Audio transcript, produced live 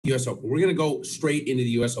U.S. Open. We're going to go straight into the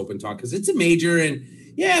U.S. Open talk because it's a major. And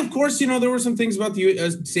yeah, of course, there were some things about the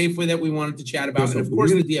Safeway that we wanted to chat about. And of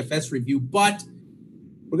course, the DFS review. But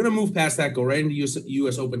we're going to move past that, go right into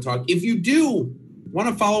U.S. Open talk. If you do want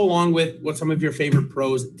to follow along with what some of your favorite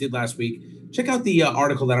pros did last week, check out the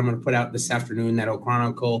article that I'm going to put out this afternoon that'll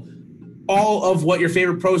chronicle all of what your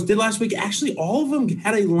favorite pros did last week. Actually, all of them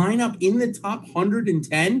had a lineup in the top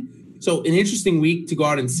 110. So an interesting week to go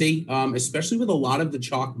out and see, especially with a lot of the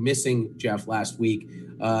chalk missing, Jeff, last week.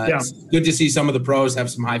 It's good to see some of the pros have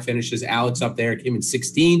some high finishes. Alex up there came in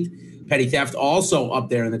 16th. Petty Theft also up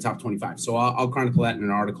there in the top 25. So I'll chronicle that in an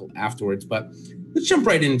article afterwards. But let's jump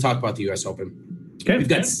right in and talk about the U.S. Open. Okay. We've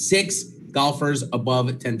got 6 golfers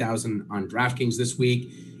above 10,000 on DraftKings this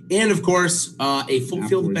week. And, of course, a full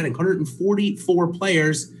field of betting, 144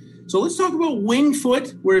 players. So let's talk about Winged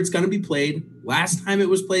Foot, where it's going to be played. Last time it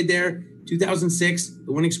was played there, 2006,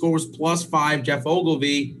 the winning score was +5. Jeff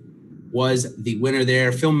Ogilvy was the winner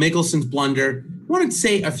there. Phil Mickelson's blunder. I wanted to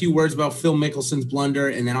say a few words about Phil Mickelson's blunder,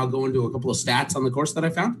 and then I'll go into a couple of stats on the course that I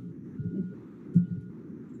found.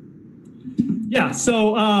 Yeah,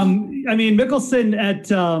 so, Mickelson at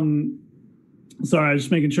sorry, I was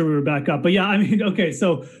just making sure we were back up. But, yeah, okay,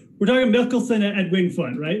 so we're talking Mickelson at Winged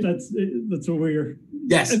Foot, right? That's what we're –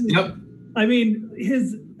 Yes. Yep.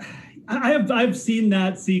 I've seen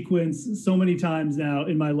that sequence so many times now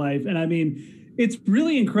in my life. And it's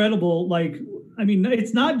really incredible.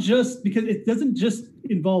 It's not just because it doesn't just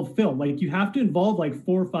involve Phil. You have to involve 4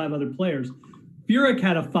 or 5 other players. Furyk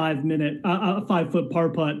had a 5-foot par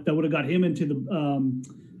putt that would have got him into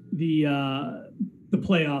the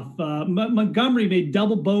playoff. Montgomery made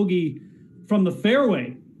double bogey from the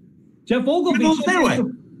fairway. Jeff Ogilvy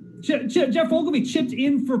chipped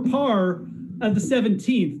in for par at the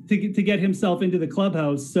 17th to get himself into the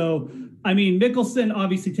clubhouse. So, Mickelson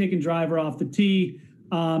obviously taking driver off the tee.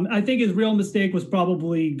 I think his real mistake was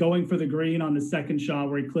probably going for the green on the second shot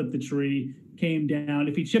where he clipped the tree, came down.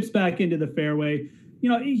 If he chips back into the fairway,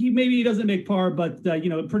 he doesn't make par, but,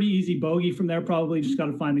 a pretty easy bogey from there, probably just got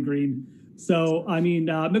to find the green. So,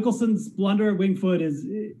 Mickelson's blunder at Winged Foot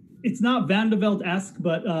it's not Van de Velde-esque,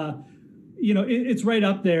 but, it's right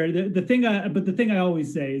up there. The thing I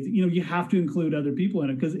always say is, you have to include other people in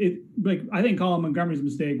it because I think Colin Montgomery's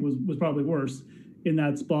mistake was probably worse in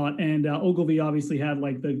that spot, and Ogilvy obviously had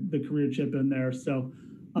the career chip in there. So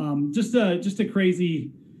just a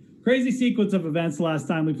crazy sequence of events last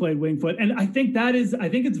time we played Winged Foot, and I think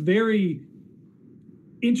it's very.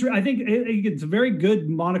 I think it's a very good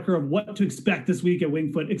moniker of what to expect this week at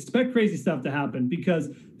Winged Foot. Expect crazy stuff to happen because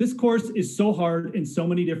this course is so hard in so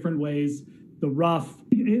many different ways. The rough,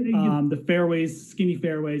 the fairways, skinny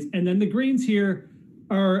fairways, and then the greens here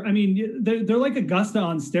are, they're like Augusta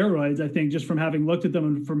on steroids, I think, just from having looked at them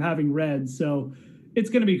and from having read. So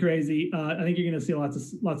it's going to be crazy. I think you're going to see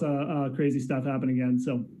lots of crazy stuff happen again.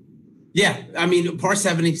 So. Yeah, par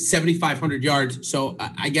 70, 7,500 yards. So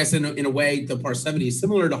I guess in a way, the par 70 is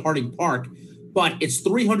similar to Harding Park, but it's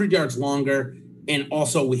 300 yards longer. And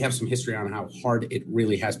also we have some history on how hard it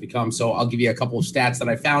really has become. So I'll give you a couple of stats that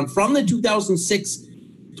I found from the 2006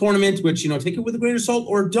 tournament, which, take it with a grain of salt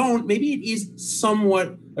or don't. Maybe it is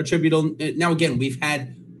somewhat attributable. Now, again, we've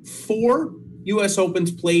had 4 U.S.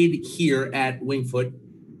 Opens played here at Winged Foot.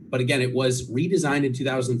 But again, it was redesigned in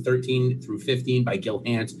 2013 through 15 by Gil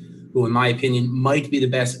Hant, who, in my opinion, might be the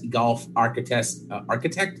best golf architect.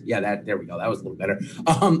 Yeah, there we go. That was a little better.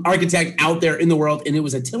 Architect out there in the world. And it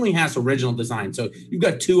was a Tillinghast original design. So you've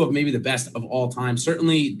got 2 of maybe the best of all time.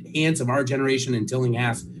 Certainly Hants of our generation and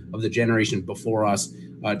Tillinghast of the generation before us.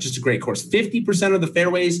 Just a great course. 50% of the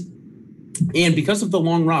fairways. And because of the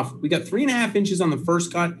long rough, we got 3.5 inches on the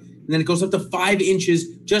first cut. And then it goes up to 5 inches,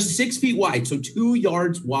 just 6 feet wide. So 2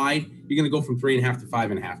 yards wide. You're going to go from 3.5 to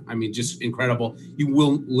 5.5. Just incredible. You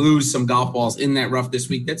will lose some golf balls in that rough this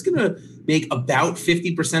week. That's going to make about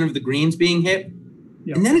 50% of the greens being hit.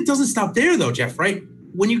 Yep. And then it doesn't stop there, though, Jeff, right?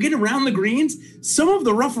 When you get around the greens, some of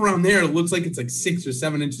the rough around there looks like it's 6 or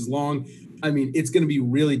 7 inches long. It's going to be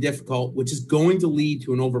really difficult, which is going to lead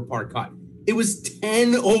to an over par cut. It was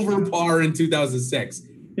 10 over par in 2006.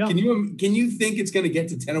 Yeah. Can you think it's going to get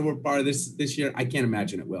to 10 over par this year? I can't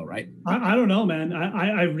imagine it will, right? I don't know, man.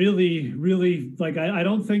 I really, really I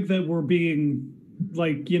don't think that we're being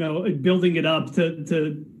building it up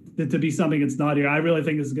to be something it's not here. I really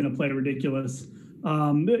think this is going to play ridiculous.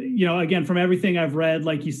 Again, from everything I've read,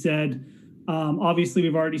 like you said, obviously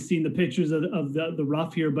we've already seen the pictures of the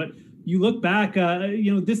rough here, but you look back,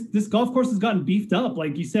 this golf course has gotten beefed up,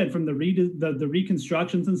 like you said, from the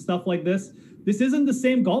reconstructions and stuff like this. This isn't the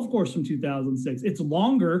same golf course from 2006. It's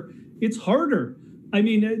longer. It's harder. I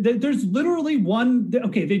mean, there's literally one.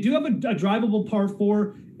 Okay, they do have a drivable par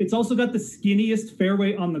 4. It's also got the skinniest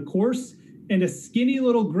fairway on the course and a skinny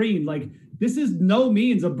little green. Like, this is no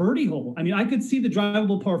means a birdie hole. I mean, I could see the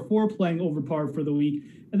drivable par 4 playing over par for the week.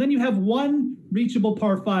 And then you have one reachable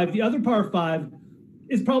par 5. The other par 5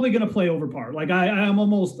 is probably going to play over par. Like, I am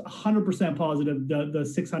almost 100% positive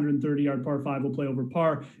the 630-yard par 5 will play over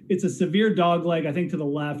par. It's a severe dog leg, I think, to the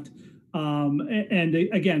left. And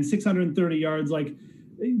again, 630 yards. Like,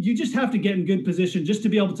 you just have to get in good position just to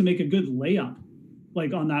be able to make a good layup,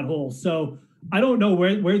 like, on that hole. So I don't know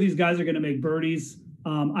where these guys are going to make birdies.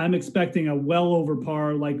 I'm expecting a well over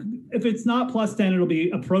par. Like, if it's not plus 10, it'll be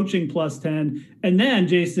approaching plus 10. And then,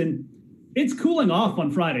 Jason, it's cooling off on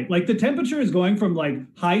Friday. Like, the temperature is going from like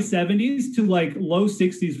high 70s to like low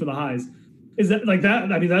 60s for the highs. Is that like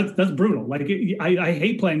that? I mean, that's brutal. Like, I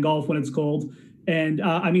hate playing golf when it's cold. And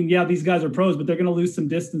I mean, yeah, these guys are pros, but they're going to lose some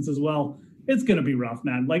distance as well. It's going to be rough,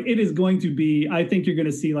 man. Like, it is going to be, I think you're going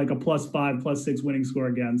to see like a +5, +6 winning score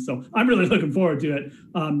again. So I'm really looking forward to it.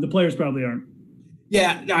 The players probably aren't.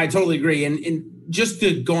 Yeah, I totally agree. And just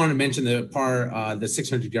to go on and mention the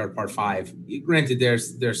 600-yard par 5, granted,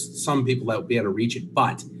 there's some people that will be able to reach it.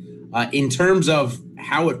 But in terms of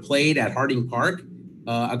how it played at Harding Park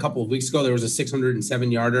a couple of weeks ago, there was a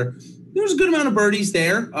 607-yarder. There was a good amount of birdies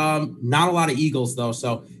there. Not a lot of eagles, though.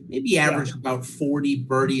 So maybe average about 40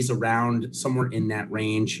 birdies around, somewhere in that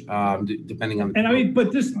range, depending on. And I mean,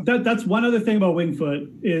 but that's one other thing about Winged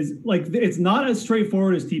Foot is, like, it's not as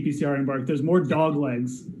straightforward as TPC Harding Park. There's more dog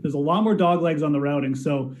legs. There's a lot more dog legs on the routing.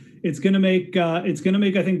 So it's gonna make I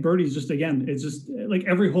think birdies just, again, it's just like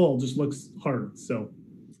every hole just looks hard. So.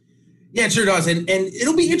 Yeah, it sure does. And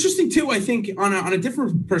it'll be interesting, too, I think, on a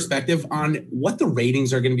different perspective on what the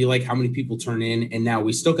ratings are going to be like, how many people turn in. And now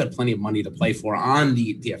we still got plenty of money to play for on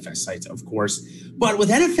the DFS sites, of course. But with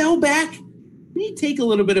NFL back, it may take a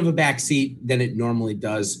little bit of a backseat than it normally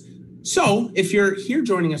does. So if you're here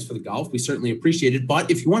joining us for the golf, we certainly appreciate it.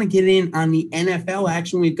 But if you want to get in on the NFL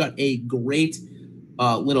action, we've got a great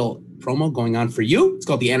little promo going on for you. It's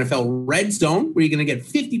called the NFL Red Zone, where you're going to get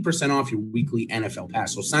 50% off your weekly NFL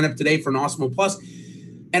pass. So sign up today for an Awesemo Plus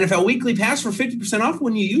NFL weekly pass for 50% off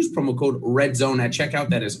when you use promo code Red Zone at checkout.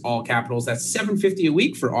 That is all capitals. That's $750 a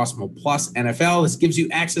week for Awesemo Plus NFL. This gives you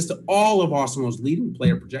access to all of Awesemo's leading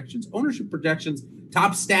player projections, ownership projections,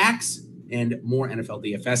 top stacks, and more NFL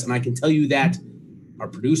DFS. And I can tell you that our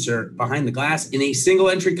producer behind the glass in a single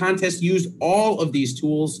entry contest used all of these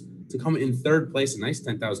tools to come in third place, a nice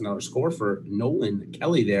 $10,000 score for Nolan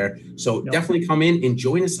Kelly there. So definitely come in and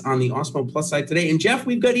join us on the Awesemo Plus site today. And Jeff,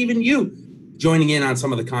 we've got even you joining in on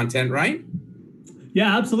some of the content, right?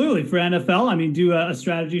 Yeah, absolutely. For NFL, I mean, do a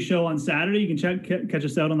strategy show on Saturday. You can catch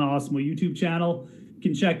us out on the Awesemo YouTube channel. You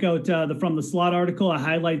can check out the From the Slot article. I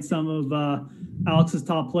highlight some of Alex's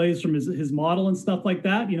top plays from his model and stuff like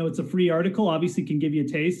that. You know, it's a free article. Obviously, can give you a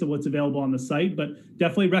taste of what's available on the site, but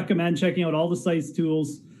definitely recommend checking out all the site's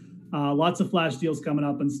tools. Lots of flash deals coming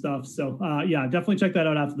up and stuff. So, yeah, definitely check that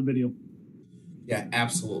out after the video. Yeah,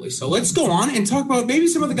 absolutely. So let's go on and talk about maybe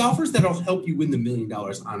some of the golfers that'll help you win the $1 million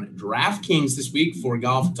on DraftKings this week for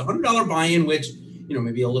golf. It's a $100 buy-in, which, you know,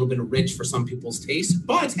 maybe a little bit of rich for some people's taste.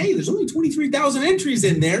 But, hey, there's only 23,000 entries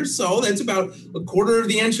in there. So that's about a quarter of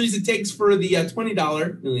the entries it takes for the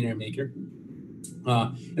 $20 Millionaire Maker.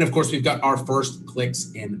 And, of course, we've got our first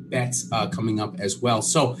clicks and bets coming up as well.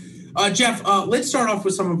 So, Jeff, let's start off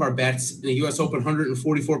with some of our bets. In the U.S. Open,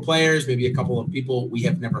 144 players, maybe a couple of people we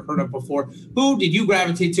have never heard of before. Who did you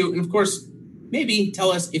gravitate to? And, of course, maybe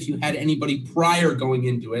tell us if you had anybody prior going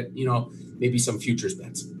into it, you know, maybe some futures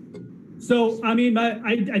bets. So, I mean,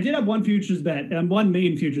 I did have one futures bet and one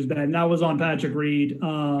main futures bet, and that was on Patrick Reed.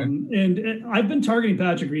 And I've been targeting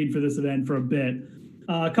Patrick Reed for this event for a bit.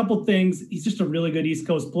 A couple things. He's just a really good East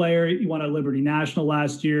Coast player. He won at Liberty National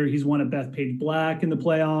last year. He's won at Bethpage Black in the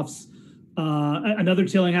playoffs. Another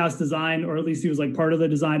Tillinghast design, or at least he was like part of the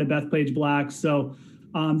design of Bethpage Black. So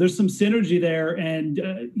there's some synergy there. And,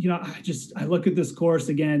 you know, I look at this course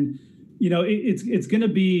again, you know, it's going to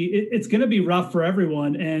be rough for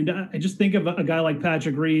everyone. And I just think of a guy like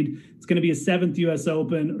Patrick Reed. It's going to be his 7th U.S.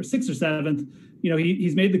 Open, or 6th or 7th. You know,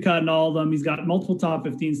 he's made the cut in all of them. He's got multiple top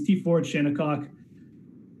 15s, T4 at Shinnecock.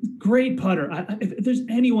 Great putter. If there's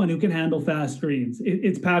anyone who can handle fast greens,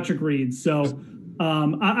 it's Patrick Reed. So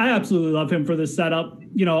I absolutely love him for this setup.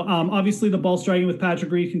 You know, obviously the ball striking with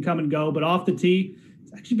Patrick Reed can come and go, but off the tee,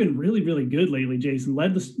 it's actually been really, really good lately, Jason.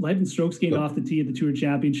 Led in strokes gained off the tee at the Tour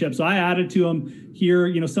Championship. So I added to him here.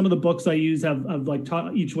 You know, some of the books I use have like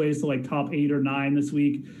each way is to like top 8 or 9 this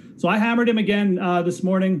week. So I hammered him again this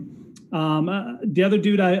morning. The other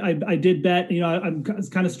dude I did bet, I'm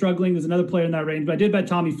kind of struggling. There's another player in that range, but I did bet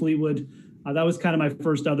Tommy Fleetwood. That was kind of my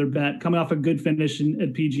first other bet, coming off a good finish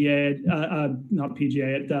at PGA, not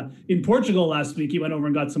PGA, in Portugal last week. He went over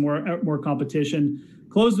and got some more competition.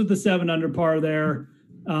 Closed with the 7 under par there.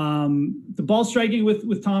 The ball striking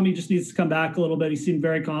with Tommy just needs to come back a little bit. He seemed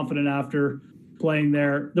very confident after playing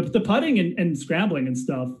there. The putting and scrambling and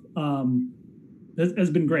stuff has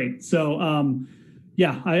been great. So,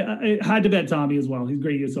 I had to bet Tommy as well. He's a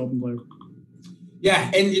great US Open player.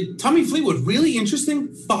 Yeah, and Tommy Fleetwood, really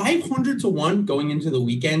interesting. 500 to 1 going into the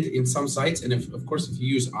weekend in some sites. And of course, if you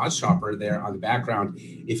use OddsShopper there on the background,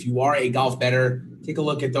 if you are a golf bettor, take a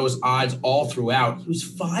look at those odds all throughout. He was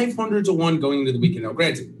 500 to 1 going into the weekend. Now,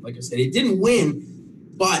 granted, like I said, he didn't win,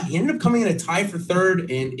 but he ended up coming in a tie for third.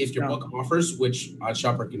 And if your book offers, which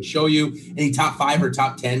OddsShopper can show you, any top 5 or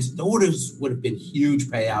top 10s, those would have been huge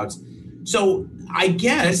payouts. So I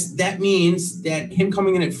guess that means that him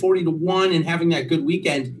coming in at 40 to 1 and having that good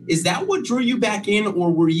weekend, is that what drew you back in,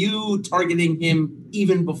 or were you targeting him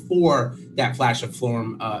even before that flash of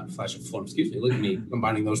form, excuse me, look at me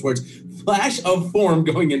combining those words, flash of form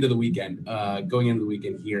going into the weekend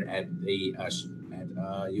here at the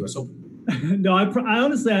US Open? No, I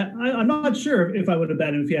honestly, I'm not sure if I would have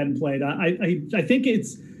bet him if he hadn't played. I think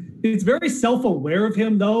it's very self-aware of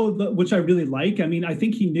him, though, which I really like. I mean, I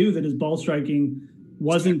think he knew that his ball striking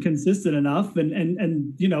wasn't consistent enough,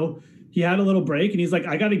 and he had a little break, and he's like,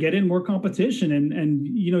 I got to get in more competition. And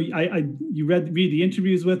you read the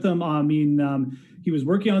interviews with him. I mean, he was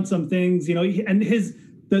working on some things, and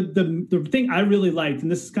the thing I really liked,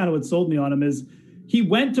 and this is kind of what sold me on him, is he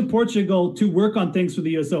went to Portugal to work on things for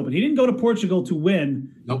the US Open. He didn't go to Portugal to win.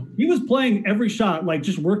 Nope. He was playing every shot, like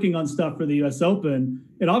just working on stuff for the US Open.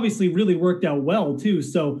 It obviously really worked out well too.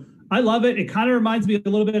 So I love it. It kind of reminds me a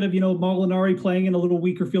little bit of, Molinari playing in a little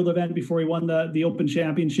weaker field event before he won the Open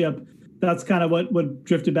Championship. That's kind of what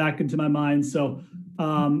drifted back into my mind. So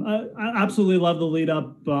I absolutely love the lead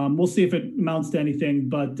up. We'll see if it amounts to anything,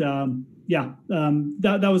 but that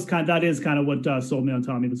is kind of what sold me on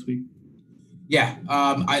Tommy this week. Yeah,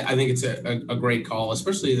 I think it's a great call,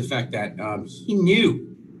 especially the fact that he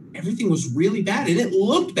knew everything was really bad, and it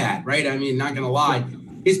looked bad, right? I mean, not going to lie.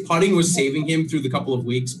 His putting was saving him through the couple of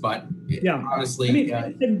weeks, but honestly...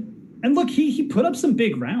 And look, he put up some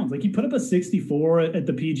big rounds. Like, he put up a 64 at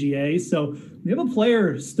the PGA. So we have a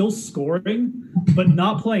player still scoring, but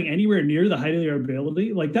not playing anywhere near the height of their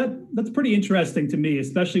ability. Like, that's pretty interesting to me,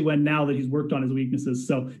 especially now that he's worked on his weaknesses.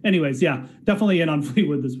 So anyways, definitely in on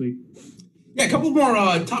Fleetwood this week. Yeah, a couple more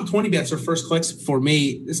top 20 bets or first clicks for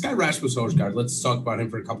me. This guy, Rasmus Højgaard, let's talk about him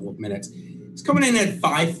for a couple of minutes. He's coming in at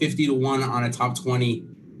 550 to 1 on a top 20.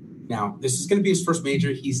 Now, this is going to be his first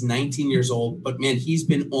major. He's 19 years old, but man, he's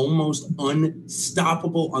been almost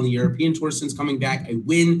unstoppable on the European Tour since coming back. A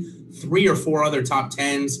win, 3 or 4 other top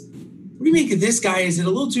 10s. What do you make of this guy? Is it a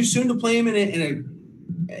little too soon to play him in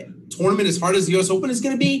a tournament as hard as the US Open is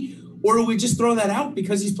going to be? Or do we just throw that out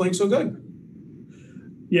because he's playing so good?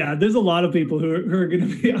 Yeah, there's a lot of people who are going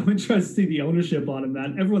to be. I'm interested to see the ownership on him,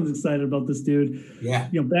 man. Everyone's excited about this dude. Yeah,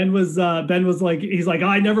 Ben was like, he's like,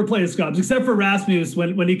 I never play Scrubs except for Rasmus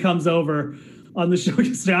when he comes over on the show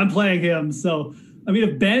yesterday. I'm playing him. So I mean,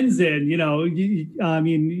 if Ben's in,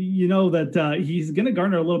 that he's going to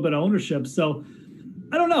garner a little bit of ownership. So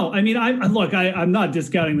I don't know. I mean, I'm not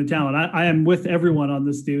discounting the talent. I am with everyone on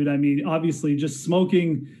this dude. I mean, obviously, just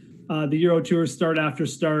smoking the Euro Tour start after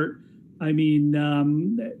start. I mean,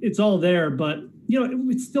 it's all there, but,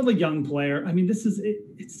 it's still a young player. I mean,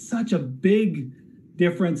 it's such a big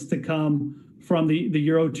difference to come from the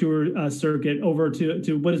Euro Tour circuit over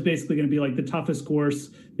to what is basically going to be like the toughest course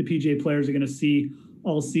the PGA players are going to see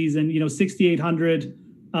all season. 6,800.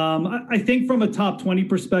 I think from a top 20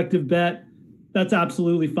 perspective bet, that's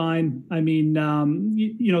absolutely fine. I mean,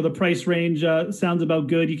 the price range sounds about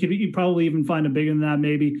good. You probably even find a bigger than that,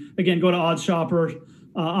 maybe. Again, go to OddsShopper.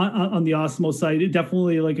 On the Osmo site, it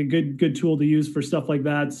definitely like a good tool to use for stuff like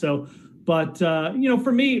that. So, but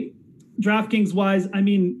for me, DraftKings wise, I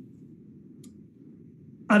mean,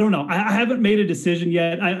 I don't know. I haven't made a decision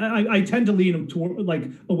yet. I tend to lean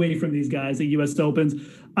away from these guys at U.S. Opens.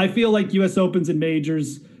 I feel like U.S. Opens and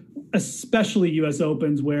majors, especially U.S.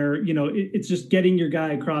 Opens, where it's just getting your guy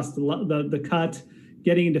across the cut,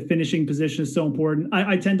 getting into finishing position is so important.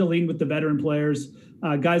 I tend to lean with the veteran players.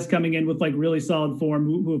 Guys coming in with like really solid form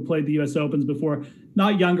who have played the U.S. Opens before,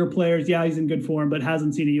 not younger players. Yeah, he's in good form, but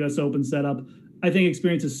hasn't seen a U.S. Open setup. I think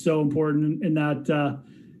experience is so important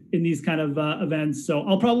in these kind of events. So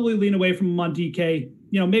I'll probably lean away from him on DK.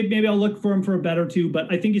 Maybe I'll look for him for a bet or two,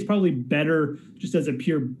 but I think he's probably better just as a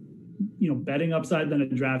pure betting upside than a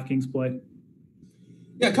DraftKings play.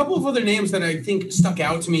 Yeah, a couple of other names that I think stuck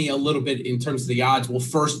out to me a little bit in terms of the odds. Well,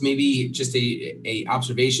 first, maybe just a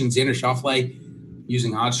observation. Xander Schauffele,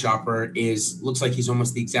 using Odds Shopper, looks like he's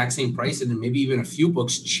almost the exact same price, and then maybe even a few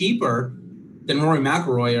books cheaper than Rory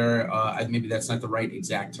McIlroy, or maybe that's not the right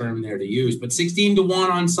exact term there to use, but 16-1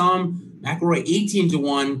 on some, McIlroy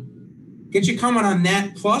 18-1. Get your comment on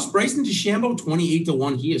that. Plus, Bryson DeChambeau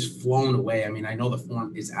 28-1. He has flown away. I mean, I know the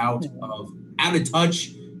form is out of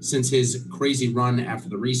touch since his crazy run after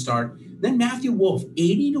the restart. Then Matthew Wolff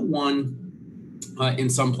 80-1 in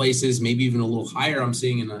some places, maybe even a little higher. I'm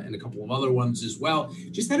seeing in a couple of other ones as well.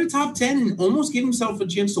 Just had a top 10 and almost gave himself a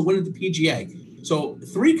chance to win at the PGA. So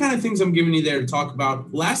 3 kind of things I'm giving you there to talk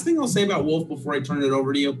about. Last thing I'll say about Wolff before I turn it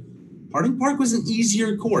over to you. Harding Park was an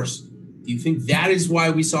easier course. Do you think that is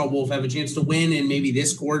why we saw Wolff have a chance to win, and maybe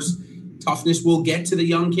this course toughness will get to the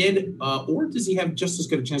young kid? Or does he have just as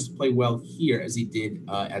good a chance to play well here as he did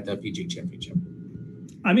at the PGA Championship?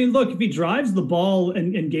 I mean, look, if he drives the ball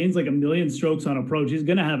and gains like 1 million strokes on approach, he's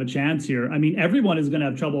going to have a chance here. I mean, everyone is going to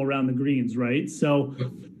have trouble around the greens, right? So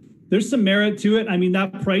there's some merit to it. I mean,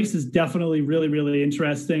 that price is definitely really, really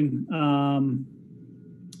interesting.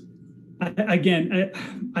 I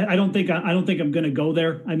don't think I'm going to go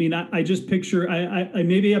there. I mean, I just picture, I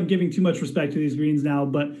maybe I'm giving too much respect to these greens now,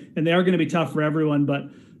 and they are going to be tough for everyone.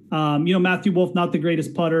 But, Matthew Wolff, not the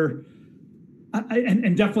greatest putter,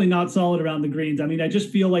 and definitely not solid around the greens. I mean, I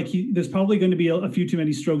just feel like there's probably going to be a few too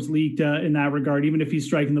many strokes leaked in that regard, even if he's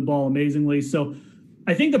striking the ball amazingly. So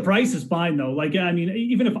I think the price is fine, though. Like, I mean,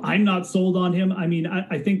 even if I'm not sold on him, I mean,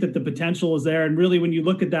 I think that the potential is there. And really, when you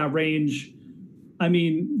look at that range, I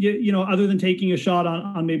mean, other than taking a shot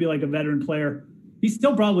on maybe like a veteran player, he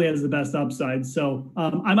still probably has the best upside. So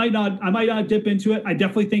I might not dip into it. I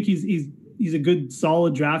definitely think he's a good,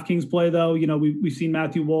 solid DraftKings play, though. We've seen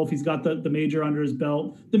Matthew Wolff. He's got the major under his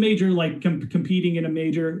belt. The major, like competing in a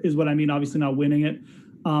major, is what I mean. Obviously, not winning it.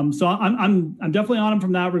 So I'm definitely on him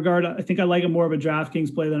from that regard. I think I like him more of a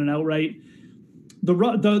DraftKings play than an outright. The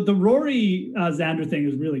Rory Xander thing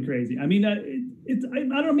is really crazy. I mean, I don't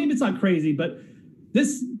know. Maybe it's not crazy, but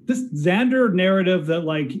this Xander narrative that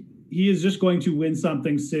like he is just going to win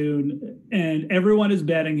something soon, and everyone is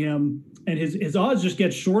betting him, and his odds just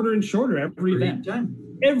get shorter and shorter every event.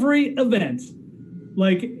 Every event,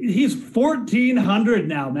 like he's 1,400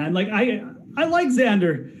 now, man. Like I like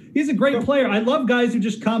Xander. He's a great player. I love guys who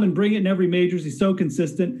just come and bring it in every majors. He's so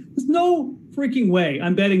consistent. There's no freaking way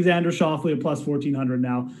I'm betting Xander Schauffele at plus 1,400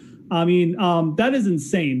 now. I mean, that is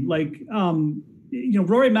insane. Like,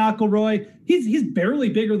 Rory McIlroy, he's barely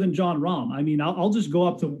bigger than Jon Rahm. I mean, I'll just go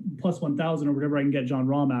up to plus 1,000 or whatever I can get Jon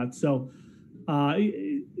Rahm at. So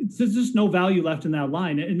there's just no value left in that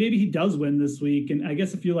line. And maybe he does win this week. And I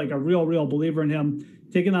guess if you're like a real believer in him,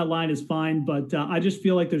 taking that line is fine. But I just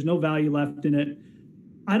feel like there's no value left in it.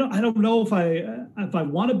 I don't know if I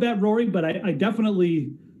want to bet Rory, but I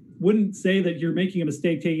definitely wouldn't say that you're making a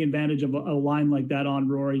mistake taking advantage of a line like that on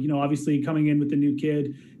Rory. Obviously coming in with the new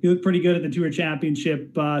kid, he looked pretty good at the Tour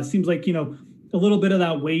Championship. Seems like a little bit of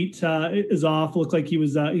that weight is off. Looked like he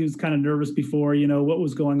was kind of nervous before what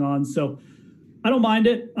was going on. So I don't mind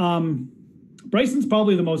it. Bryson's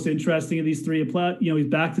probably the most interesting of these three. He's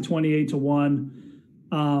back to 28-1.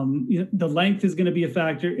 The length is going to be a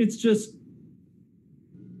factor. It's just.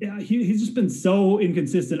 Yeah, he's just been so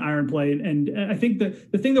inconsistent iron play. And I think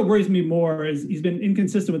that the thing that worries me more is he's been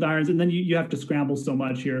inconsistent with irons, and then you have to scramble so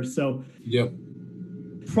much here. So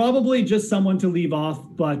probably just someone to leave off.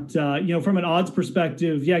 But, from an odds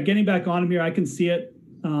perspective, getting back on him here, I can see it.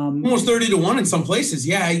 Almost 30-1 in some places.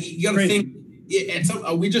 Yeah, you got to think.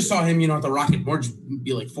 We just saw him, at the Rocket Mortgage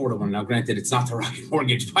be like 4-1. Now, granted, it's not the Rocket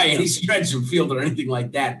Mortgage by any stretch of field or anything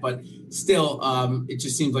like that, but still, it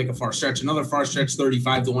just seems like a far stretch. Another far stretch,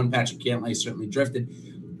 35-1. Patrick Cantlay certainly drifted.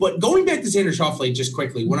 But going back to Xander Schauffele just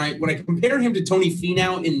quickly, when I compare him to Tony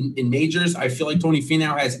Finau in majors, I feel like Tony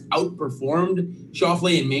Finau has outperformed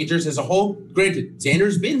Schauffele in majors as a whole. Granted,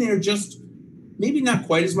 Xander's been there just maybe not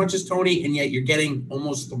quite as much as Tony, and yet you're getting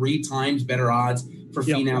almost 3 times better odds for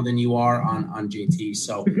Finau than you are on JT.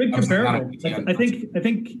 So a good comparable. I think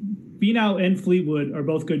Finau and Fleetwood are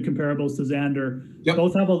both good comparables to Xander. Yep.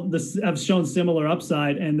 Both have shown similar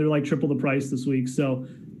upside, and they're like triple the price this week. So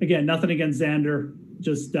again, nothing against Xander.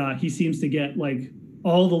 Just he seems to get like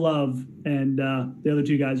all the love, and the other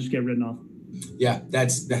two guys just get written off. Yeah,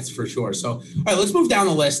 that's for sure. So, all right, let's move down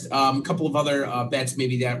the list. A couple of other bets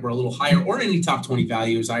maybe that were a little higher, or any top 20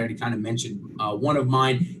 values. I already kind of mentioned one of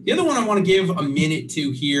mine. The other one I want to give a minute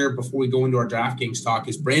to here before we go into our DraftKings talk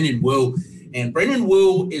is Brandon Wu. And Brandon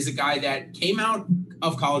Wu is a guy that came out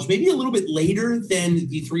of college, maybe a little bit later than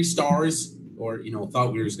the 3 stars, or,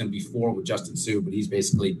 thought we was going to be 4 with Justin Sue, but he's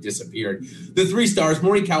basically disappeared. The 3 stars,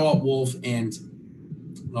 Morikawa, Wolf, and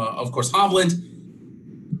of course, Hovland.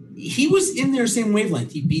 He was in their same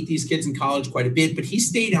wavelength. He beat these kids in college quite a bit, but he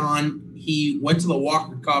stayed on. He went to the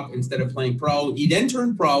Walker Cup instead of playing pro. He then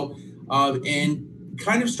turned pro and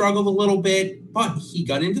kind of struggled a little bit, but he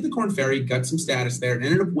got into the Korn Ferry, got some status there, and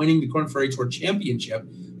ended up winning the Korn Ferry Tour Championship,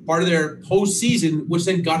 part of their postseason, which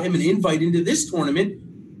then got him an invite into this tournament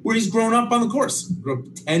where he's grown up on the course. Grew up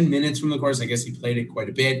 10 minutes from the course. I guess he played it quite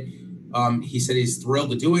a bit. He said he's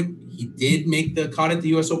thrilled to do it. He did make the cut at the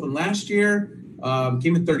U.S. Open last year.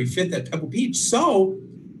 Came in 35th at Pebble Beach. So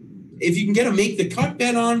if you can get a make the cut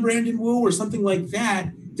bet on Brandon Wu or something like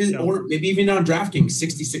that, or maybe even on DraftKings,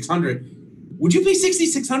 6,600. Would you pay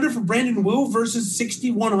 6,600 for Brandon Wu versus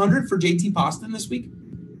 6,100 for JT Poston this week?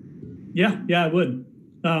 Yeah, I would.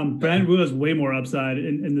 Brandon Wu has way more upside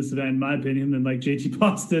in this event, in my opinion, than like JT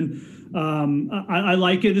Poston. I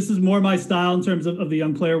like it. This is more my style in terms of the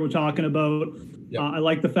young player we're talking about. Yep. I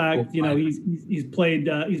like the fact, he's played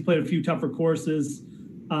a few tougher courses.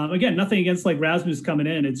 Again, nothing against like Rasmus coming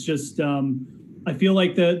in. It's just I feel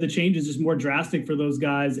like the change is just more drastic for those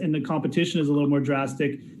guys, and the competition is a little more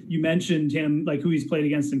drastic. You mentioned him, like who he's played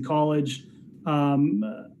against in college.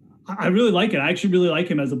 I really like it. I actually really like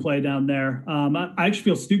him as a play down there. I actually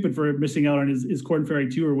feel stupid for missing out on his Korn Ferry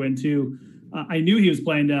Tour win too. I knew he was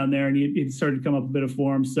playing down there, and he started to come up a bit of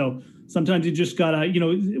form. So sometimes you just gotta,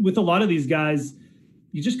 with a lot of these guys,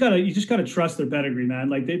 you just gotta trust their pedigree, man.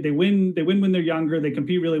 Like they win when they're younger, they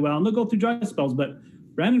compete really well, and they'll go through dry spells. But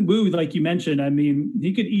Brandon Wu, like you mentioned, I mean,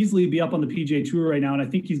 he could easily be up on the PGA Tour right now, and I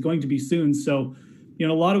think he's going to be soon. So, in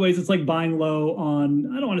a lot of ways, it's like buying low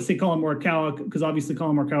on, I don't want to say Colin Morikawa, because obviously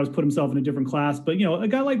Colin Morikawa has put himself in a different class, but, a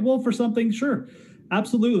guy like Wolf or something, sure.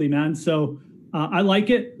 Absolutely, man. So I like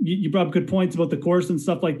it. You brought up good points about the course and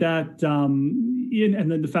stuff like that.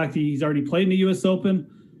 And then the fact that he's already played in the U.S. Open.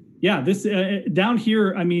 Yeah, this down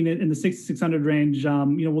here, I mean, in the 6,600 range,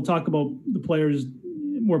 we'll talk about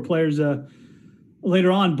more players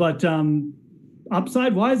later on, but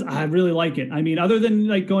upside wise, I really like it. I mean, other than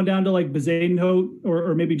like going down to like Bezuidenhout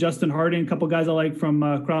or maybe Justin Harding, a couple guys I like from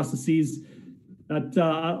across the seas, that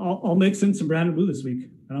I'll mix in some Brandon Wu this week,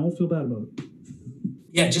 and I won't feel bad about it.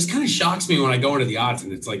 Yeah, it just kind of shocks me when I go into the odds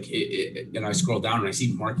and it's like, and I scroll down and I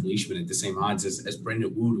see Mark Leishman at the same odds as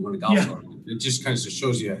Brandon Wu to win a golf tournament. It just kind of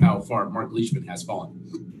shows you how far Mark Leishman has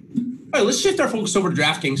fallen. All right, let's shift our focus over to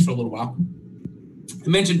DraftKings for a little while. I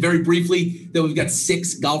mentioned very briefly that we've got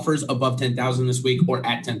 6 golfers above 10,000 this week, or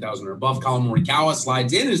at 10,000 or above. Colin Morikawa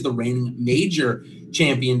slides in as the reigning major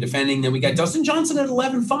champion defending. Then we got Dustin Johnson at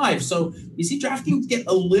 11.5. So you see DraftKings get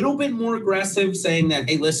a little bit more aggressive, saying that,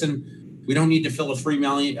 hey, listen, we don't need to fill a $3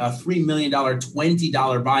 million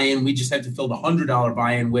 $20 buy-in. We just have to fill the $100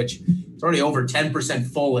 buy-in, which is already over 10%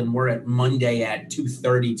 full, and we're at Monday at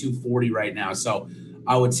 230, 240 right now. So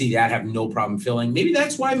I would see that, have no problem filling. Maybe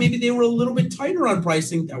that's why maybe they were a little bit tighter on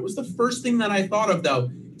pricing. That was the first thing that I thought of, though.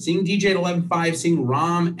 Seeing DJ at 11.5, seeing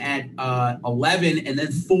Rahm at 11, and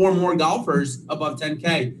then 4 more golfers above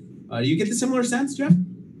 10K. Do you get the similar sense, Jeff?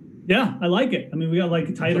 Yeah, I like it. I mean, we got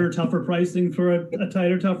like tighter, tougher pricing for a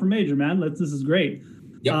tighter, tougher major, man. This is great.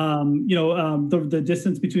 Yep. The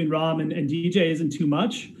distance between Rahm and DJ isn't too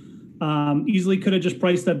much. Easily could have just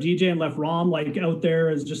priced up DJ and left Rahm like out there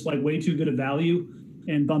as just like way too good a value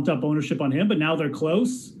and bumped up ownership on him, but now they're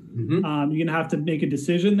close. Mm-hmm. You're gonna have to make a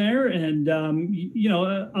decision there, and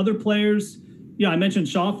other players. Yeah, I mentioned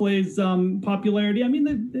Schauffele's popularity. I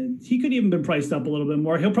mean, he could even been priced up a little bit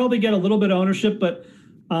more. He'll probably get a little bit of ownership, but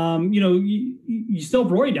you still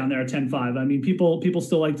have Rory down there at 10.5. I mean, people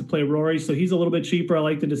still like to play Rory, so he's a little bit cheaper. I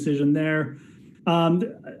like the decision there.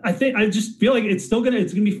 I just feel like it's gonna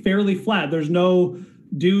be fairly flat. There's no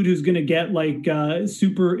dude who's going to get like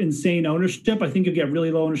super insane ownership. I think you'll get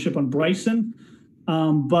really low ownership on Bryson.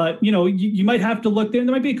 But, you might have to look there.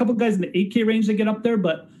 There might be a couple of guys in the 8K range that get up there,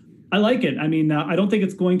 but I like it. I mean, I don't think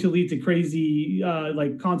it's going to lead to crazy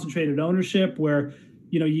like concentrated ownership where,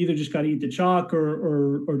 you either just got to eat the chalk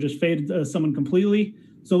or just fade someone completely.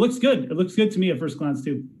 So it looks good. It looks good to me at first glance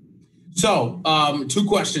too. So 2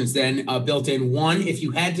 questions then built in. One, if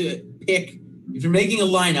you had to pick, if you're making a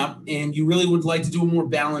lineup and you really would like to do a more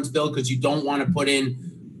balanced build because you don't want to put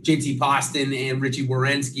in JT Poston and Richie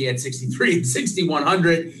Werenski at 63 and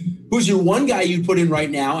 6,100, who's your one guy you'd put in right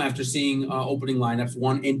now after seeing opening lineups,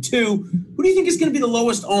 1 and 2? Who do you think is going to be the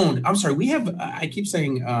lowest owned? I'm sorry, we have, I keep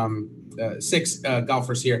saying 6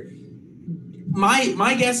 golfers here.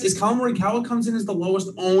 My guess is Colin Morikawa comes in as the lowest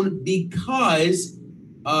owned because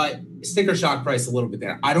sticker shock price a little bit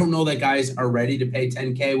there. I don't know that guys are ready to pay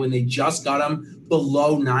 10K when they just got him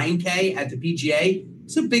below 9K at the PGA.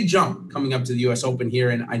 It's a big jump coming up to the U.S. Open here,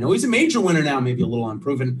 and I know he's a major winner now, maybe a little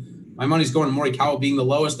unproven. My money's going to Morikawa being the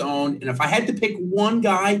lowest owned, and if I had to pick one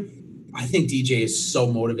guy, I think DJ is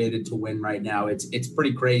so motivated to win right now. It's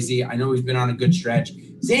pretty crazy. I know he's been on a good stretch.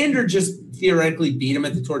 Xander just theoretically beat him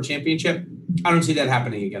at the Tour Championship. I don't see that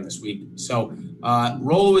happening again this week. So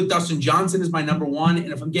roll with Dustin Johnson is my number one,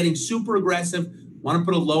 and if I'm getting super aggressive, want to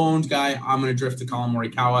put a low-owned guy, I'm going to drift to Colin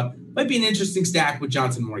Morikawa. Might be an interesting stack with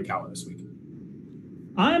Johnson and Morikawa this week.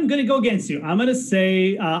 I'm going to go against you. I'm going to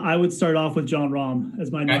say I would start off with Jon Rahm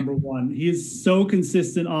as my number one. He is so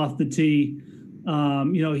consistent off the tee.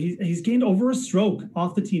 He's gained over a stroke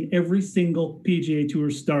off the tee in every single PGA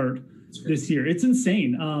Tour start this year. It's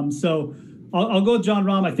insane. So I'll go with Jon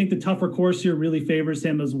Rahm. I think the tougher course here really favors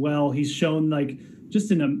him as well. He's shown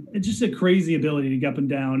just a crazy ability to get up and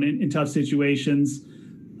down in tough situations.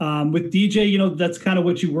 With DJ, that's kind of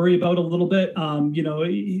what you worry about a little bit.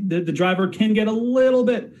 The driver can get a little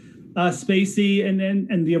bit spacey,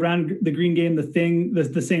 and the around the green game,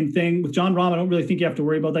 the same thing. With Jon Rahm, I don't really think you have to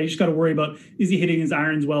worry about that. You just got to worry about, is he hitting his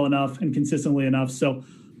irons well enough and consistently enough? So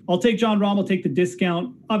I'll take Jon Rahm. I'll take the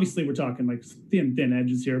discount. Obviously, we're talking like thin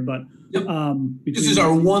edges here, but this is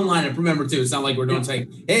our one lineup. Remember, too, it's not like we're doing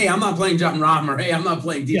saying, hey, I'm not playing Jon Rahm, or hey, I'm not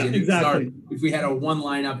playing DJ. Yeah, exactly. If we had a one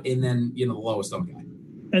lineup and then the lowest owned guy.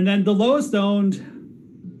 And then the lowest owned,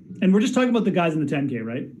 and we're just talking about the guys in the 10K,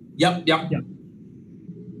 right? Yep.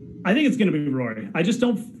 I think it's going to be Rory. I just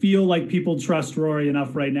don't feel like people trust Rory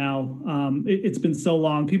enough right now. It's been so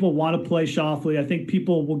long. People want to play Schauffele. I think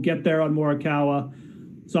people will get there on Morikawa.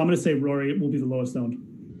 So I'm going to say Rory will be the lowest owned.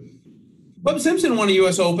 Bubba Simpson won a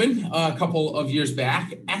U.S. Open a couple of years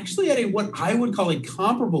back, actually at what I would call a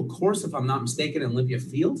comparable course, if I'm not mistaken, in Olympia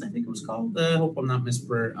Fields, I think it was called. I hope I'm not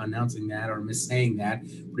mispronouncing that or missaying that.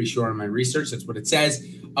 Pretty sure on my research, that's what it says.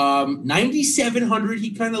 9,700, he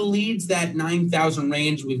kind of leads that 9,000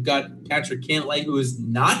 range. We've got Patrick Cantlay, who is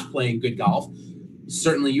not playing good golf.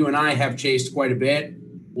 Certainly you and I have chased quite a bit.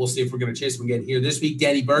 We'll see if we're going to chase him again here this week.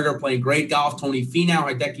 Danny Berger playing great golf. Tony Finau,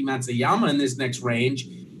 Hideki Matsuyama in this next range.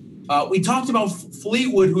 We talked about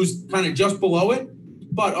Fleetwood, who's kind of just below it.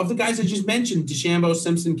 But of the guys I just mentioned, DeChambeau,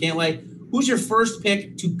 Simpson, Cantlay, who's your first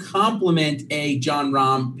pick to complement a Jon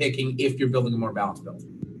Rahm picking if you're building a more balanced build?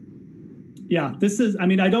 Yeah,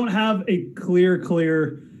 I don't have a clear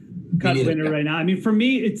cut winner right now. I mean, for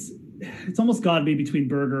me, it's almost got to be between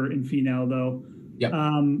Berger and Finau, though. Yep.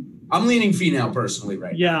 I'm leaning Finau personally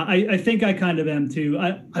right now. I think I kind of am too.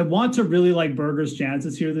 I want to really like Berger's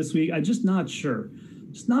chances here this week. I'm just not sure.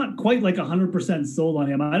 Just not quite like 100% sold on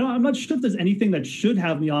him. I'm not sure if there's anything that should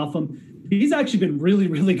have me off him. He's actually been really,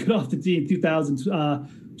 really good off the tee in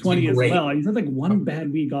 2020 as well. He's had like one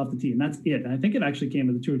bad week off the tee, and that's it. And I think it actually came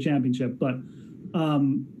with the Tour Championship. But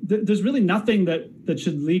there's really nothing that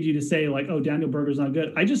should lead you to say like, oh, Daniel Berger's not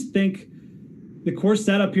good. I just think the course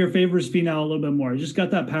setup here favors Finau a little bit more. He just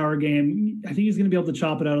got that power game. I think he's going to be able to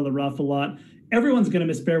chop it out of the rough a lot. Everyone's going to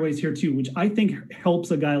miss fairways here too, which I think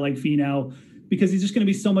helps a guy like Finau, because he's just going to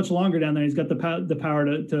be so much longer down there. He's got the power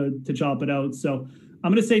to chop it out. So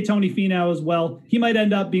I'm going to say Tony Finau as well. He might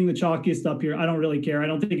end up being the chalkiest up here. I don't really care. I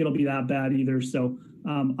don't think it'll be that bad either. So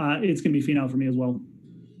it's going to be Finau for me as well.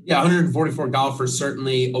 Yeah, 144 golfers,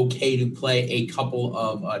 certainly okay to play a couple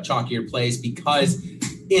of chalkier plays, because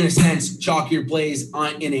in a sense, chalkier plays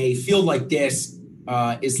in a field like this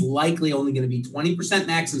is likely only going to be 20%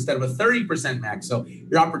 max instead of a 30% max. So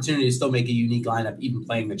your opportunity to still make a unique lineup, even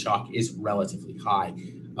playing the chalk, is relatively high.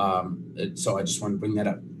 So I just wanted to bring that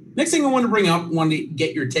up. Next thing I want to bring up, wanted to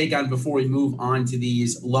get your take on before we move on to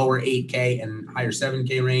these lower 8K and higher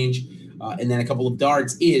 7K range, and then a couple of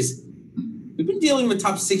darts, is we've been dealing with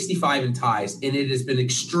top 65 in ties, and it has been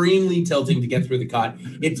extremely tilting to get through the cut.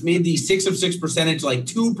 It's made the 6 of 6 percentage like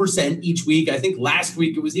 2% each week. I think last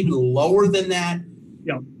week it was even lower than that.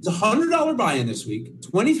 Yeah, it's a $100 buy-in this week,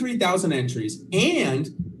 23,000 entries, and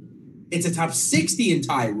it's a top 60 in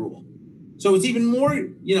tie rule. So it's even more,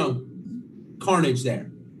 carnage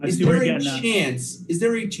there. Is there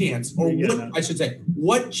a chance, or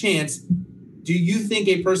what chance do you think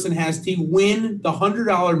a person has to win the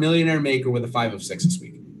 $100 Millionaire Maker with a 5 of 6 this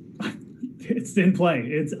week? It's in play.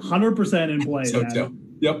 It's 100% in play. So too.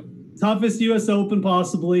 Yep. Toughest U.S. Open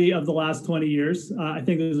possibly of the last 20 years. I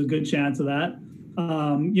think there's a good chance of that.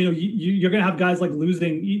 You're going to have guys like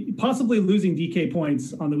possibly losing DK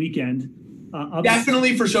points on the weekend.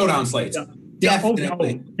 Definitely for showdown slates. Yeah.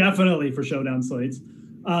 Definitely for showdown slates.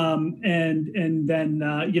 And then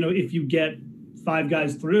if you get 5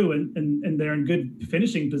 guys through and they're in good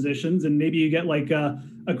finishing positions, and maybe you get like a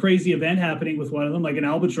a crazy event happening with one of them, like an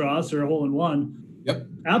albatross or a hole-in-one. Yep.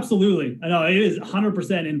 Absolutely. I know it is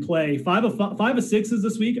 100% in play. Five of sixes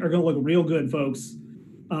this week are going to look real good, folks.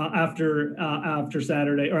 After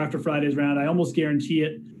Saturday or after Friday's round, I almost guarantee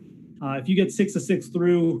it. If you get 6 of 6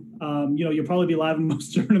 through, you'll probably be live in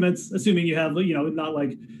most tournaments, assuming you have, not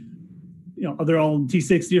like, they're all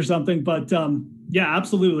T60 or something. But yeah,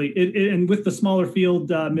 absolutely. And with the smaller field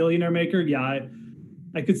millionaire maker, yeah,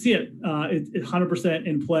 I could see it. It's 100%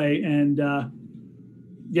 in play. And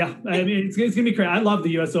yeah, I mean, it's going to be crazy. I love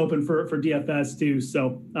the U.S. Open for DFS too.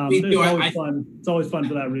 So it's always fun. It's always fun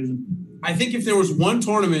for that reason. I think if there was one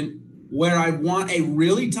tournament where I want a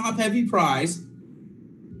really top-heavy prize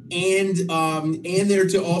and there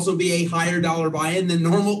to also be a higher dollar buy-in than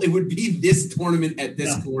normal, it would be this tournament at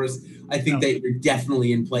this course. I think that you're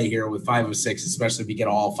definitely in play here with 5 of 6, especially if you get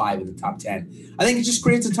all 5 in the top 10. I think it just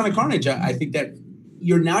creates a ton of carnage. I think that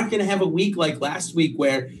you're not going to have a week like last week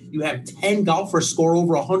where you have 10 golfers score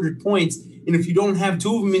over 100 points, and if you don't have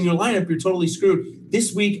 2 of them in your lineup, you're totally screwed.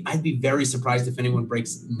 This week, I'd be very surprised if anyone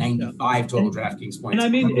breaks 95 total DraftKings points. And I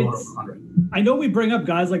mean, I know we bring up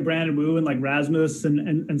guys like Brandon Wu and like Rasmus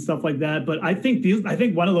and stuff like that, but I think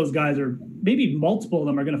one of those guys, or maybe multiple of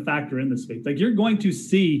them, are going to factor in this week. Like, you're going to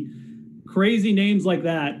see crazy names like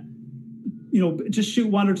that, just shoot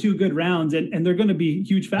 1 or 2 good rounds, and they're going to be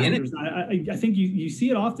huge factors. I think you see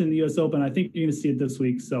it often in the U.S. Open. I think you're going to see it this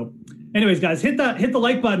week. So, anyways, guys, hit the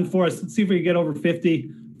like button for us. Let's see if we can get over 50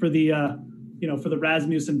 for the for the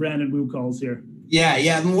Rasmus and Brandon Wu calls here. Yeah,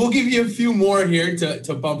 and we'll give you a few more here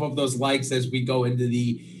to bump up those likes as we go into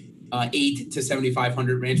the 8 to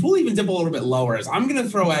 7,500 range. We'll even dip a little bit lower, as I'm going to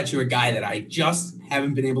throw at you a guy that I just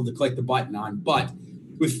haven't been able to click the button on, but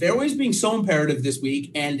with fairways being so imperative this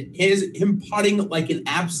week and him putting like an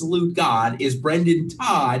absolute god, is Brendan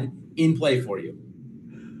Todd in play for you?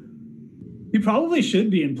 He probably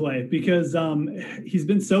should be in play because he's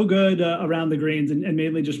been so good around the greens and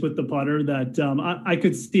mainly just with the putter that I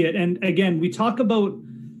could see it. And again, we talk about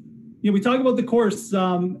the course.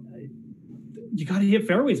 You got to hit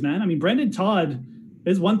fairways, man. I mean, Brendan Todd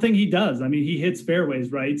is one thing he does. I mean, he hits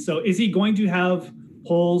fairways, right? So is he going to have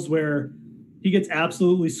holes where he gets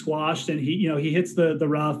absolutely squashed and he hits the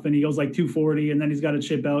rough and he goes like 240 and then he's got to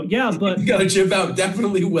chip out? Yeah, but he's got to chip out,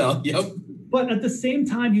 definitely will. Yep. But at the same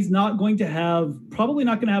time, he's probably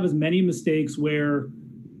not going to have as many mistakes where,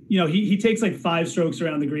 he takes like 5 strokes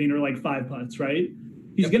around the green or like 5 putts, right?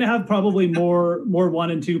 He's going to have probably more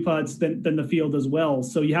 1 and 2 putts than the field as well.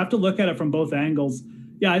 So you have to look at it from both angles.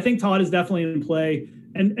 Yeah, I think Todd is definitely in play.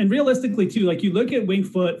 And realistically too, like you look at Winged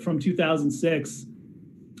Foot from 2006,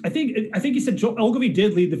 I think you said Ogilvy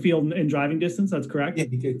did lead the field in driving distance. That's correct. Yeah,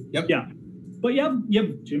 he did. Yep. Yeah. But you have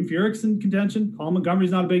Jim Furyk's in contention. Colin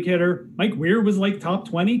Montgomery's not a big hitter. Mike Weir was like top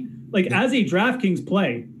 20. Like as a DraftKings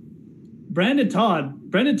play, Brendan Todd,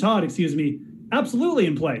 absolutely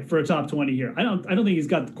in play for a top 20 here. I don't think he's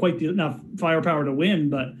got quite enough firepower to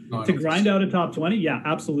win, but to grind out a top 20, yeah,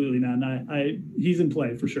 absolutely, man. He's in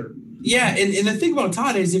play for sure. Yeah, and the thing about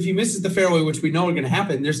Todd is if he misses the fairway, which we know are going to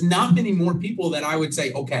happen, there's not many more people that I would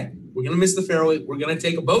say, okay, we're going to miss the fairway, we're going to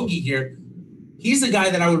take a bogey here. He's the guy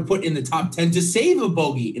that I would put in the top 10 to save a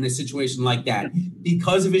bogey in a situation like that.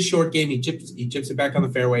 Because of his short game, he chips it back on the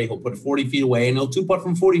fairway. He'll put it 40 feet away, and he'll 2-putt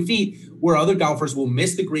from 40 feet, where other golfers will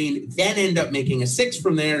miss the green, then end up making a 6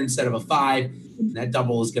 from there instead of a 5. And that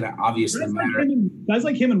double is going to obviously matter. Guys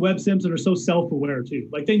like him and Webb Simpson are so self-aware, too.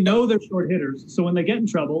 Like, they know they're short hitters. So when they get in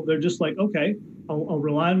trouble, they're just like, okay, I'll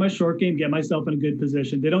rely on my short game, get myself in a good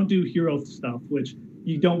position. They don't do hero stuff, which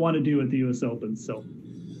you don't want to do at the U.S. Open. So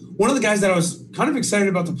one of the guys that I was kind of excited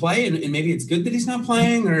about to play, and maybe it's good that he's not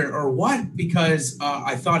playing or what, because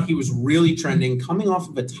I thought he was really trending, coming off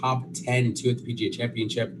of a top 10 too at the PGA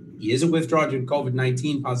Championship. He is a withdrawal due to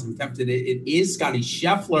COVID-19, positive tested. It is Scotty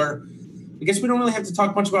Scheffler. I guess we don't really have to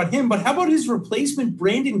talk much about him, but how about his replacement,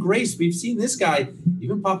 Brandon Grace? We've seen this guy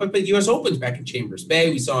even pop up at U.S. Opens back in Chambers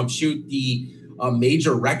Bay. We saw him shoot the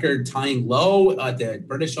major record tying low at the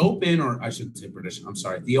British Open, or I shouldn't say British, I'm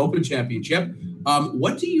sorry, the Open Championship.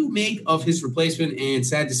 What do you make of his replacement? And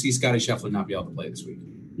sad to see Scotty Scheffler not be able to play this week.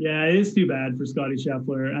 Yeah, it is too bad for Scotty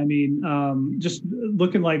Scheffler. I mean, just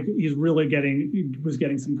looking like he was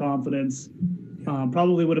getting some confidence.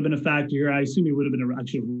 Probably would have been a factor here. I assume he would have been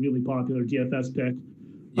actually a really popular DFS pick.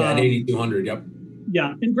 Yeah, at 8,200, yep.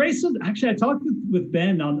 Yeah, and Grace, actually, I talked with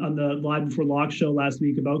Ben on the Live Before Lock show last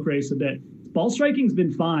week about Grace a bit. Ball striking's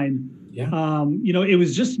been fine. Yeah. It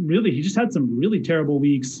was just really, he just had some really terrible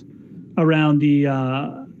weeks around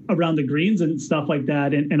the greens and stuff like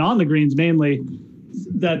that, and on the greens mainly,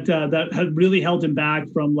 that had really held him back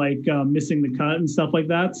from like missing the cut and stuff like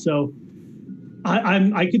that. So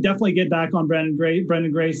I could definitely get back on Brendan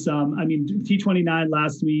Grace. I mean, T29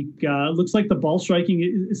 last week. Looks like the ball striking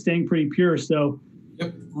is staying pretty pure. So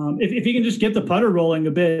Yep. If he can just get the putter rolling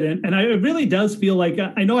a bit, and it really does feel like,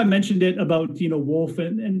 I know I mentioned it about, Wolf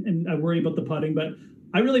and I worry about the putting, but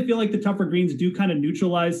I really feel like the tougher greens do kind of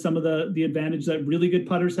neutralize some of the advantage that really good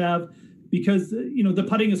putters have, because, the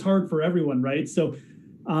putting is hard for everyone, right? So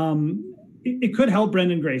it could help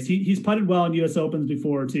Brendan Grace. He's putted well in U.S. Opens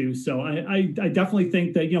before too. So I definitely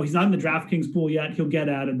think that, he's not in the DraftKings pool yet. He'll get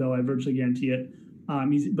added though. I virtually guarantee it.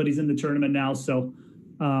 He's in the tournament now. So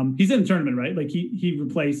he's in the tournament, right? Like he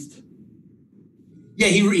replaced. Yeah,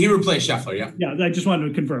 he replaced Scheffler. Yeah. Yeah, I just wanted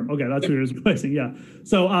to confirm. Okay, that's who he was replacing. Yeah.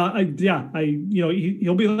 So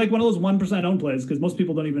he'll be like one of those 1% owned plays, because most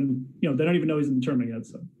people don't even know he's in the tournament yet.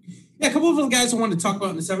 So. Yeah, a couple of the guys I wanted to talk about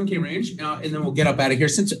in the 7K range, and then we'll get up out of here.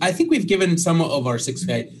 Since I think we've given some of our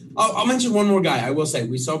 6K, I'll mention one more guy. I will say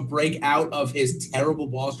we saw break out of his terrible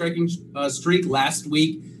ball striking streak last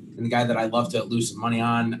week, and the guy that I love to lose some money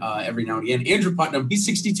on every now and again, Andrew Putnam. He's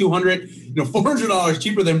 $6,200, $400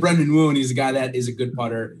 cheaper than Brendan Wu, and he's a guy that is a good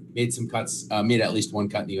putter. Made some cuts, made at least one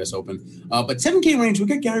cut in the U.S. Open. But 7K range, we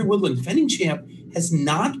got Gary Woodland, defending champ, has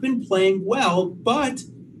not been playing well, but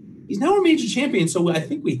he's now a major champion, so I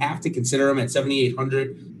think we have to consider him at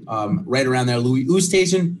 7,800, right around there. Louis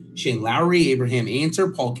Oosthuizen, Shane Lowry, Abraham Ancer,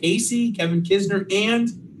 Paul Casey, Kevin Kisner, and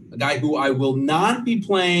a guy who I will not be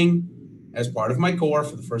playing as part of my core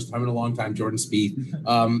for the first time in a long time, Jordan Spieth.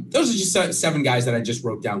 Those are just 7 guys that I just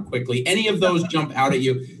wrote down quickly. Any of those jump out at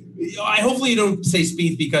you? Hopefully you don't say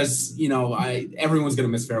Spieth, because everyone's going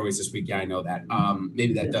to miss fairways this week. Yeah, I know that.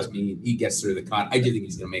 Maybe that does mean he gets through the cut. I do think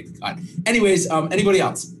he's going to make the cut. Anyways, anybody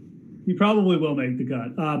else? He probably will make the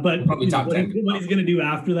cut, but probably top 10. What he's going to do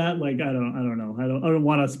after that, like I don't know. I don't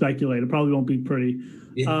want to speculate. It probably won't be pretty.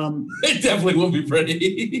 Yeah. It definitely won't be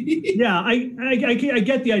pretty. Yeah, I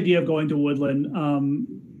get the idea of going to Woodland.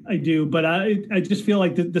 I do, but I just feel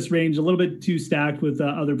like this range a little bit too stacked with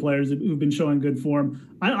other players who've been showing good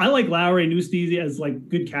form. I like Lowry and Oosthuizen as like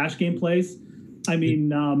good cash game plays. I mean,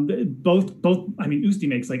 both. I mean, Usti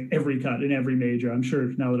makes like every cut in every major. I'm sure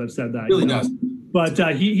now that I've said that. Really does. But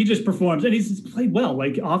he just performs, and he's played well.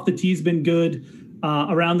 Like off the tee's been good.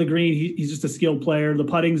 Around the green, he's just a skilled player. The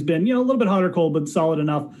putting's been, a little bit hot or cold, but solid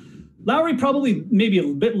enough. Lowry probably maybe a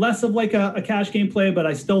bit less of like a cash game play, but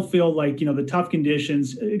I still feel like, the tough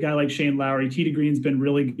conditions, a guy like Shane Lowry, tee to green's been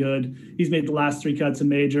really good. He's made the last 3 cuts in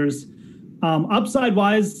majors. Upside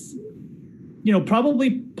wise,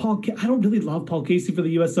 probably Paul. I don't really love Paul Casey for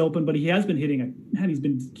the U.S. Open, but he has been he's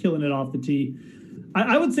been killing it off the tee.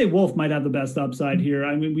 I would say Wolf might have the best upside here.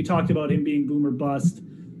 I mean, we talked about him being boom or bust.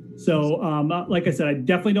 So, like I said, I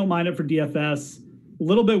definitely don't mind it for DFS. A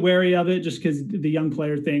little bit wary of it just because the young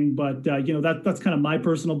player thing, but that's kind of my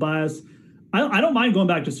personal bias. I don't mind going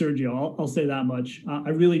back to Sergio. I'll say that much.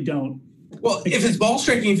 I really don't. Well, if it's ball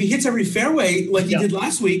striking, if he hits every fairway like he did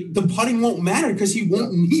last week, the putting won't matter because he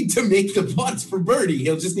won't need to make the putts for birdie.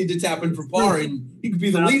 He'll just need to tap in for par, and he could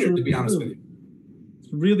be the leader, to be honest with you.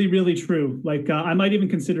 It's really, really true. Like I might even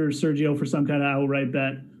consider Sergio for some kind of outright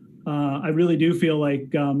bet. I really do feel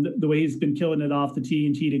like the way he's been killing it off the tee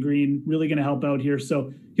and tee to green, really going to help out here.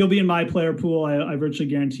 So he'll be in my player pool. I virtually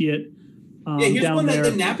guarantee it. Here's one that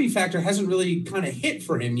the nappy factor hasn't really kind of hit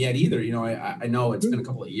for him yet either. I know it's been a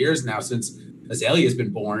couple of years now since Azalea's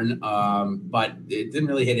been born, but it didn't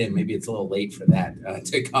really hit in. Maybe it's a little late for that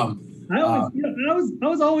to come. I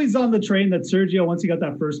was always on the train that Sergio, once he got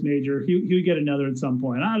that first major, he would get another at some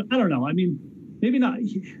point. I don't know. I mean, maybe not.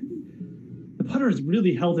 The putter has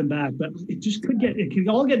really held him back, but it could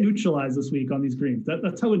all get neutralized this week on these greens.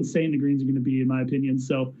 That's how insane the greens are going to be, in my opinion.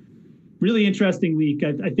 So really interesting week.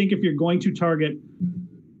 I think if you're going to target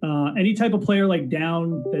any type of player like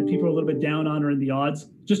down that people are a little bit down on or in the odds,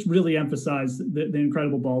 just really emphasize the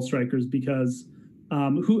incredible ball strikers, because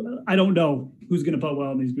I don't know who's going to putt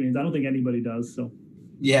well on these greens. I don't think anybody does. So.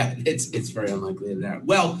 Yeah, it's very unlikely that.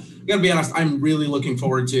 Well, I got to be honest, I'm really looking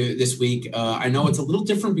forward to this week. I know it's a little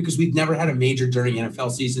different because we've never had a major during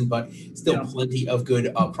NFL season, but still plenty of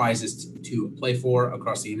good prizes to play for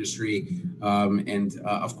across the industry, and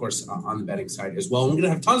of course on the betting side as well. And we're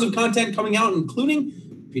going to have tons of content coming out, including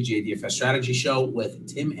PGA DFS Strategy Show with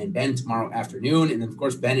Tim and Ben tomorrow afternoon, and then of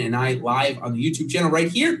course Ben and I live on the YouTube channel right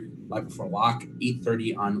here, live before lock,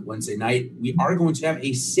 8:30 on Wednesday night. We are going to have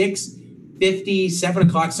a 6:50, 7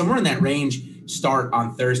 o'clock, somewhere in that range, start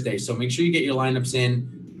on Thursday. So make sure you get your lineups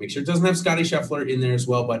in. Make sure it doesn't have Scotty Scheffler in there as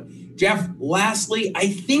well. But Jeff, lastly, I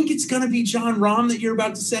think it's going to be John Rahm that you're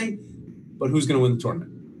about to say, but who's going to win the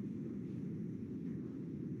tournament?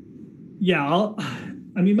 Yeah,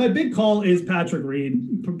 I mean, my big call is Patrick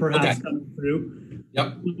Reed, perhaps coming through.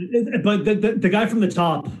 Yep. But the guy from the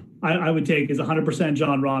top I would take is 100%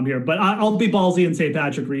 John Rahm here. But I'll be ballsy and say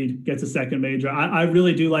Patrick Reed gets a second major. I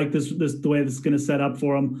really do like this the way this is going to set up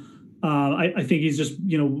for him. I think he's just,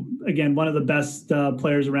 again, one of the best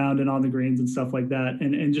players around and on the greens and stuff like that,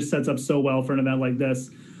 and just sets up so well for an event like this.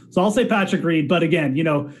 So I'll say Patrick Reed. But again,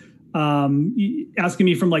 asking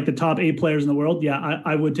me from like the top 8 players in the world, yeah,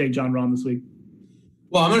 I would take John Rahm this week.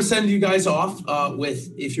 Well, I'm going to send you guys off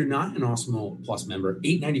with, if you're not an Awesemo Plus member,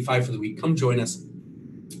 $8.95 for the week. Come join us.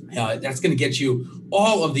 That's going to get you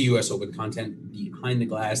all of the U.S. Open content, behind the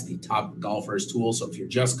glass, the Top Golfers tool. So if you're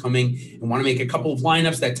just coming and want to make a couple of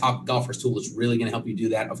lineups, that Top Golfers tool is really going to help you do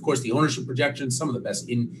that. Of course, the ownership projections, some of the best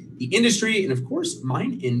in the industry, and of course,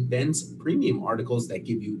 mine and Ben's premium articles that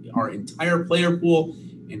give you our entire player pool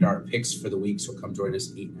and our picks for the week. So come join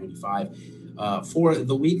us, $8.95 for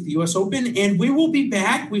the week, the U.S. Open. And we will be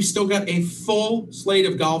back. We've still got a full slate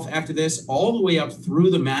of golf after this, all the way up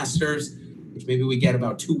through the Masters, which maybe we get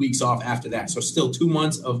about 2 weeks off after that. So still 2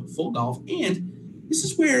 months of full golf. And this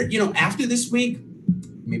is where, after this week,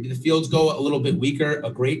 maybe the fields go a little bit weaker,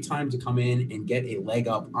 a great time to come in and get a leg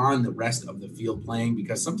up on the rest of the field playing,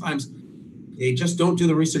 because sometimes they just don't do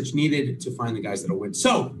the research needed to find the guys that'll win.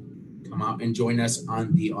 So come out and join us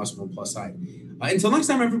on the Awesemo Plus side. Until next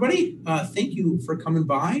time, everybody, thank you for coming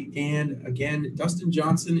by. And again, Dustin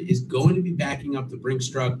Johnson is going to be backing up the Brinks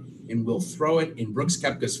truck and will throw it in Brooks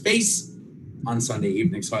Koepka's face on Sunday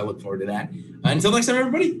evening. So I look forward to that. Until next time,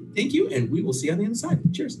 everybody, thank you. And we will see you on the other side.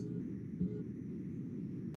 Cheers.